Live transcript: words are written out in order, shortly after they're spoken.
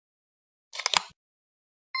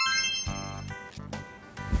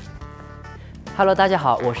Hello， 大家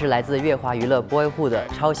好，我是来自乐华娱乐播户的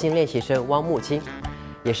超星练习生汪木青，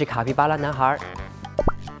也是卡皮巴拉男孩。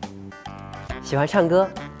喜欢唱歌，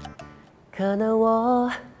可能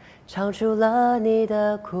我唱出了你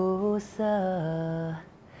的苦涩，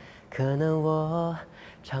可能我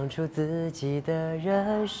唱出自己的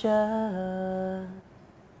人生。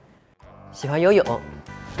喜欢游泳。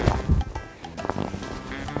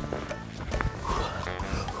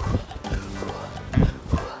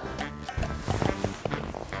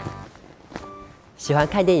 喜欢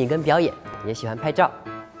看电影跟表演，也喜欢拍照。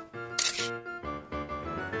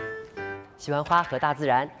喜欢花和大自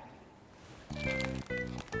然。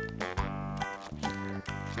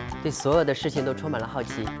对所有的事情都充满了好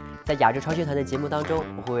奇。在亚洲超星团的节目当中，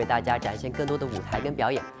我会为大家展现更多的舞台跟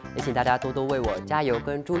表演，也请大家多多为我加油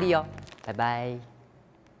跟助力哦。拜拜。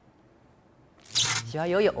喜欢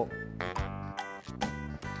游泳。